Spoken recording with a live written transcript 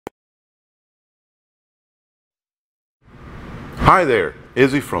Hi there,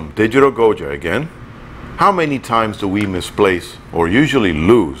 Izzy from Digital Goja again. How many times do we misplace or usually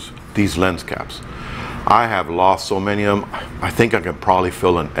lose these lens caps? I have lost so many of them, I think I can probably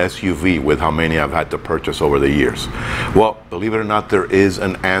fill an SUV with how many I've had to purchase over the years. Well, believe it or not, there is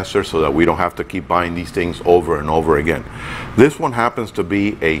an answer so that we don't have to keep buying these things over and over again. This one happens to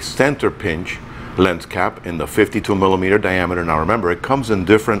be a center pinch lens cap in the 52mm diameter. Now remember, it comes in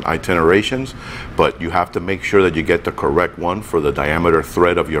different itinerations, but you have to make sure that you get the correct one for the diameter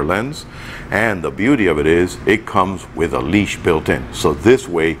thread of your lens. And the beauty of it is it comes with a leash built in, so this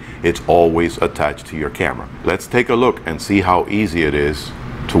way it's always attached to your camera. Let's take a look and see how easy it is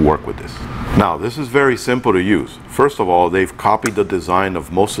to work with this. Now this is very simple to use. First of all, they've copied the design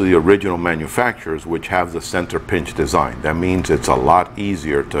of most of the original manufacturers which have the center pinch design. That means it's a lot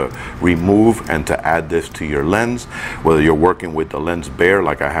easier to remove and to add this to your lens, whether you're working with the lens bare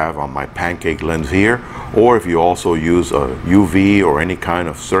like I have on my pancake lens here, or if you also use a UV or any kind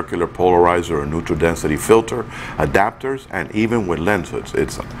of circular polarizer or neutral density filter, adapters, and even with lens hoods.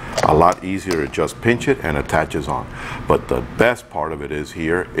 It's a lot easier to just pinch it and attaches on. But the best part of it is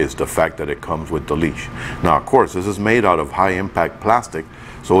here is the fact that it comes with the leash. Now of course this is made out of high impact plastic,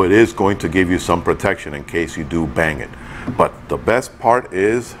 so it is going to give you some protection in case you do bang it. But the best part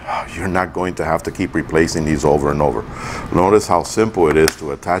is you're not going to have to keep replacing these over and over. Notice how simple it is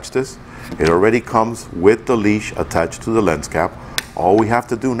to attach this. It already comes with the leash attached to the lens cap. All we have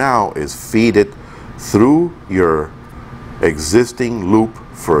to do now is feed it through your existing loop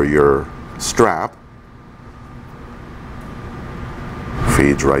for your strap.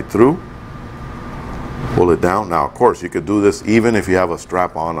 Feeds right through. Pull it down. Now of course you could do this even if you have a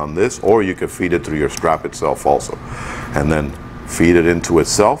strap on this, or you could feed it through your strap itself also, and then feed it into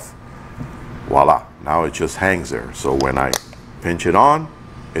itself. Voila, now it just hangs there. So when I pinch it on,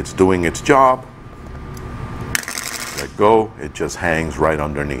 it's doing its job. Let go, it just hangs right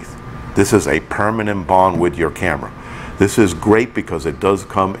underneath. This is a permanent bond with your camera. This is great because it does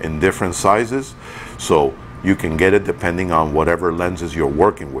come in different sizes, so you can get it depending on whatever lenses you're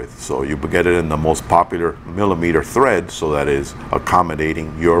working with. So you get it in the most popular millimeter thread, so that is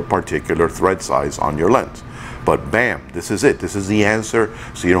accommodating your particular thread size on your lens. But bam, this is it. This is the answer,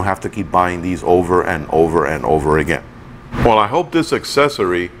 so you don't have to keep buying these over and over and over again. Well, I hope this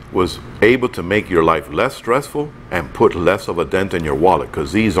accessory was able to make your life less stressful and put less of a dent in your wallet,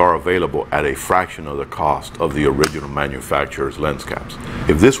 because these are available at a fraction of the cost of the original manufacturer's lens caps.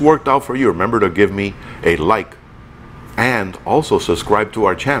 If this worked out for you, remember to give me a like and also subscribe to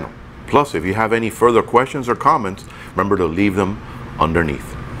our channel. Plus, if you have any further questions or comments, remember to leave them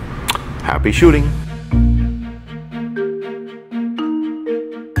underneath. Happy shooting!